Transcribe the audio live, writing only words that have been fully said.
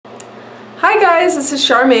guys, this is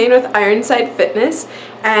Charmaine with Ironside Fitness,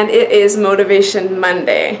 and it is Motivation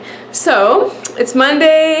Monday. So, it's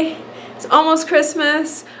Monday, it's almost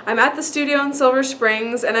Christmas, I'm at the studio in Silver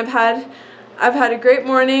Springs, and I've had a great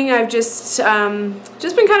morning. I've just been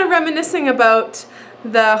kind of reminiscing about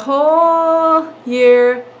the whole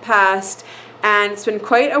year past, and it's been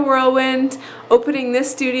quite a whirlwind. Opening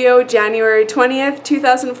this studio January 20th,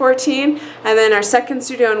 2014, and then our second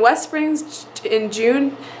studio in West Springs in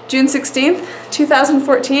June 16th,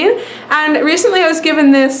 2014. And recently I was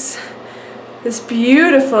given this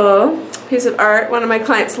beautiful piece of art. One of my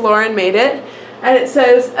clients, Lauren, made it, and it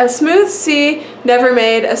says, "A smooth sea never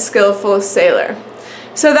made a skillful sailor."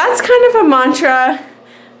 So that's kind of a mantra.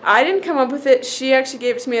 I didn't come up with it. She actually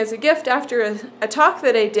gave it to me as a gift after a talk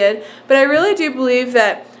that I did, but I really do believe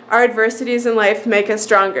that our adversities in life make us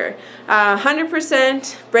stronger.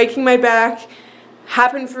 100% breaking my back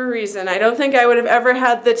happened for a reason. I don't think I would have ever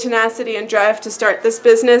had the tenacity and drive to start this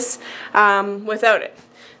business without it.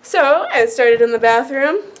 So I started in the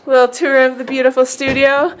bathroom, a little tour of the beautiful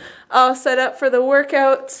studio, all set up for the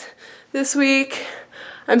workouts this week.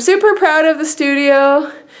 I'm super proud of the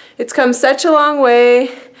studio. It's come such a long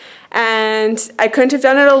way, and I couldn't have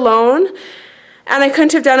done it alone. And I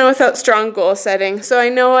couldn't have done it without strong goal setting. So I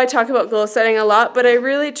know I talk about goal setting a lot, but I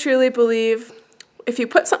really truly believe if you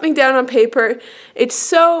put something down on paper, it's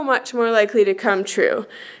so much more likely to come true.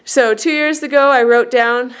 So 2 years ago, I wrote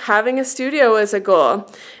down having a studio as a goal.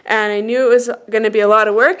 And I knew it was going to be a lot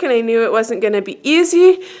of work, and I knew it wasn't going to be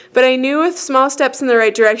easy, but I knew with small steps in the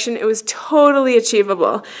right direction, it was totally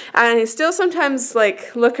achievable. And I still sometimes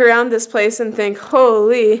look around this place and think,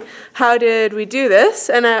 holy, how did we do this?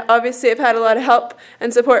 And I obviously have had a lot of help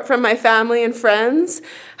and support from my family and friends.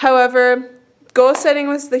 However, goal setting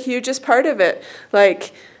was the hugest part of it.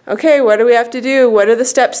 Okay, what do we have to do? What are the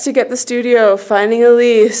steps to get the studio? Finding a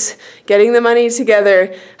lease, getting the money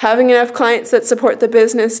together, having enough clients that support the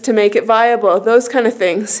business to make it viable, those kind of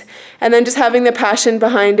things. And then just having the passion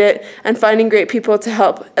behind it and finding great people to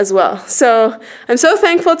help as well. So I'm so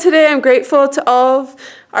thankful today. I'm grateful to all of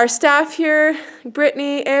our staff here,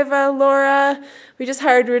 Brittany, Ava, Laura. We just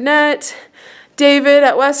hired Renette. David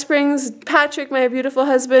at West Springs, Patrick, my beautiful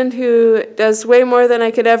husband, who does way more than I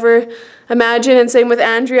could ever imagine, and same with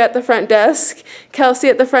Andrea at the front desk, Kelsey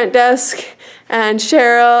at the front desk, and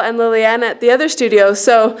Cheryl and Liliana at the other studio.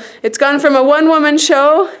 So it's gone from a one-woman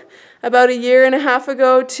show about a year and a half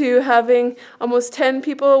ago to having almost 10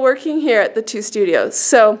 people working here at the two studios.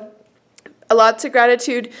 So lots of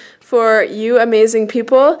gratitude for you amazing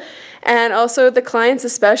people, and also the clients,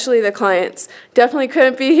 especially the clients. Definitely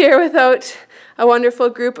couldn't be here without a wonderful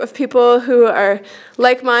group of people who are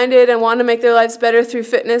like-minded and want to make their lives better through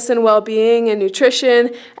fitness and well-being and nutrition.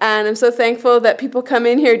 And I'm so thankful that people come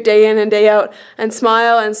in here day in and day out and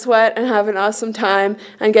smile and sweat and have an awesome time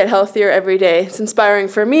and get healthier every day. It's inspiring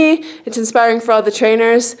for me. It's inspiring for all the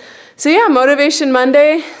trainers. So yeah, Motivation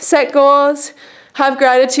Monday, set goals, have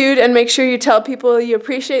gratitude, and make sure you tell people you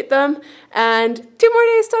appreciate them. And 2 more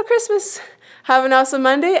days till Christmas. Have an awesome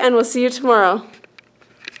Monday, and we'll see you tomorrow.